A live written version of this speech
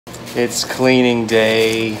It's cleaning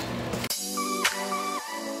day.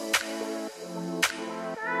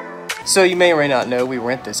 So you may or may not know we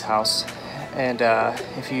rent this house, and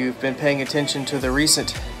if you've been paying attention to the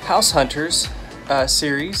recent House Hunters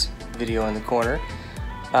series, video in the corner,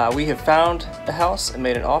 we have found the house and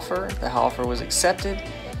made an offer. The offer was accepted,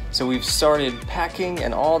 so we've started packing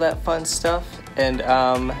and all that fun stuff, and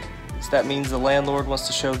so that means the landlord wants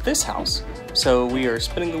to show this house. So we are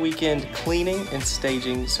spending the weekend cleaning and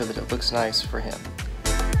staging so that it looks nice for him.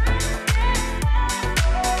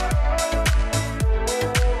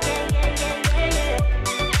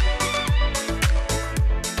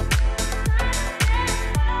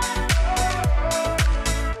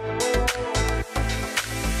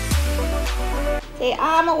 Say,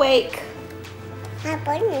 I'm awake.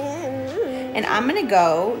 And I'm gonna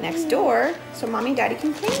go next door so mommy and daddy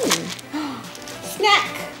can clean.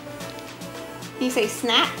 Snack. Can you say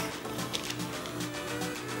snack?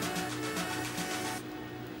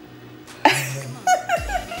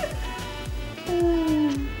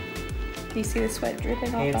 Do you see the sweat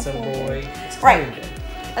dripping off? Handsome boy. Right.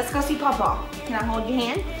 Let's go see Pawpaw. Can I hold your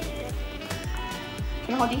hand?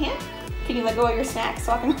 Can I hold your hand? Can you let go of your snack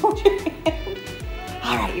so I can hold your hand?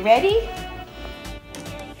 All right, you ready?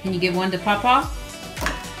 Can you give one to Pawpaw?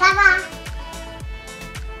 Pawpaw.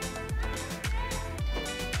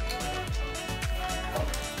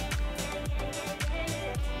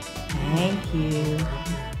 Thank you.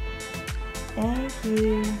 Thank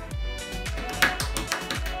you.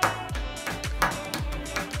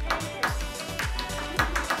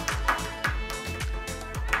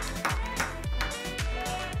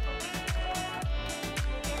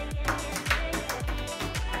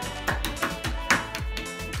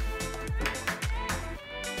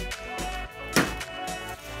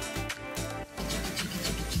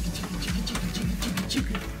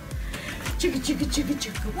 Chugga, chugga, chugga,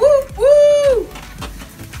 chugga. Woo, woo!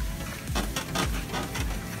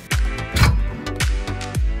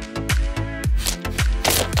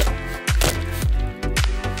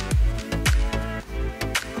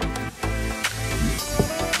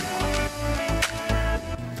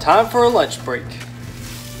 Time for a lunch break.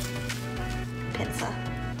 Pizza.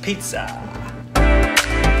 Pizza.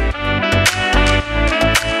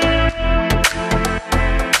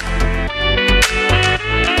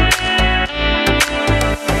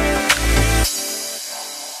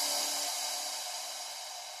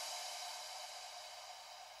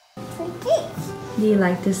 Do you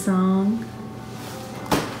like this song?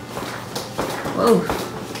 Whoa,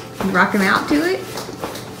 you rocking out to it?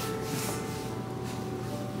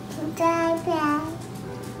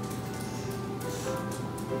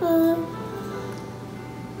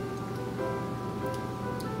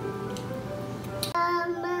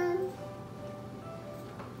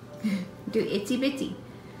 Do itsy bitsy.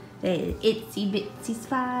 The itsy bitsy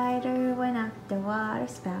spider went out the water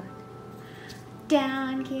spout.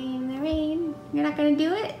 Down came the rain. You're not gonna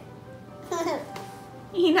do it?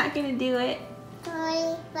 You're not gonna do it?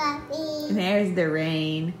 There's the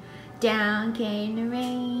rain. Down came the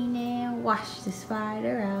rain and washed the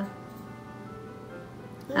spider out.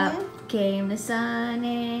 Up came the sun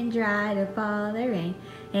and dried up all the rain.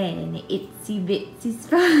 And the itsy bitsy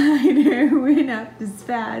spider went up the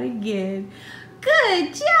spout again.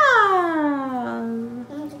 Good job!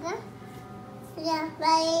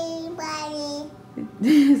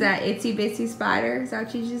 Is that itsy bitsy spider? Is that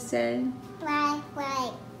what you just said? Right.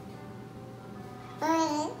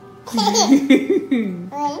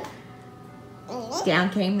 Down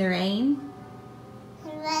came the rain.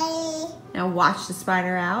 Now wash the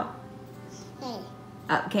spider out.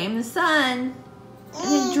 Up came the sun.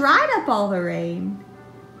 And it dried up all the rain.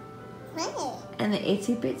 And the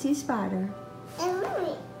itsy bitsy spider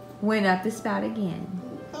went up the spout again.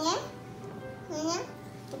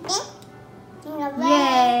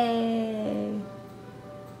 Yay!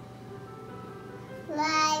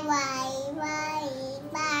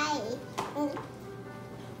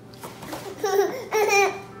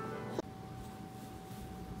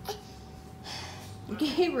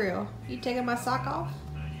 Gabriel, you taking my sock off?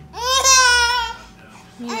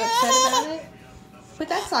 You upset about it? Put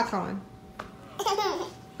that sock on. Put it on.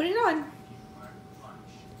 Put it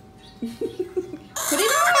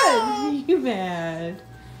on. You mad?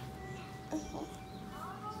 You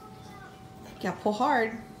gotta pull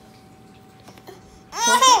hard. Pull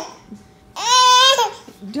hard.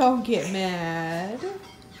 Don't get mad.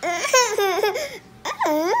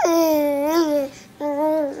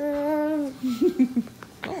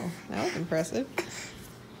 Oh, that was impressive.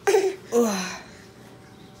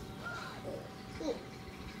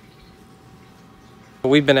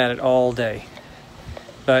 We've been at it all day.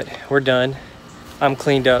 But we're done. I'm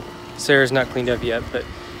cleaned up. Sarah's not cleaned up yet, but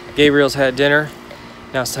Gabriel's had dinner.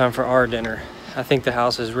 Now it's time for our dinner. I think the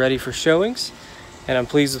house is ready for showings, and I'm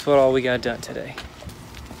pleased with what all we got done today.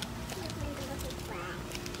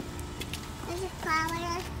 There's a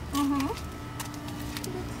flower.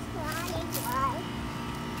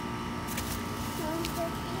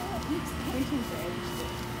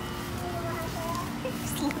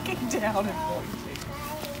 He's looking down and pointing.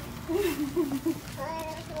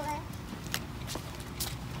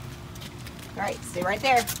 All right, stay right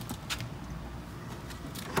there.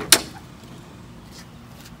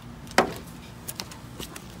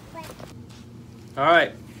 All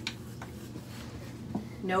right.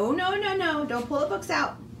 No, no, no, no. Don't pull the books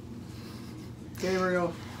out.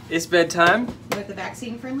 Gabriel. It's bedtime, With the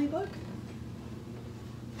vaccine-friendly book?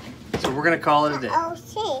 so we're gonna call it a day. Oh,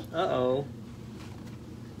 see. Uh-oh.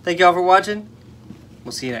 Thank y'all for watching.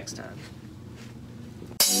 We'll see you next time.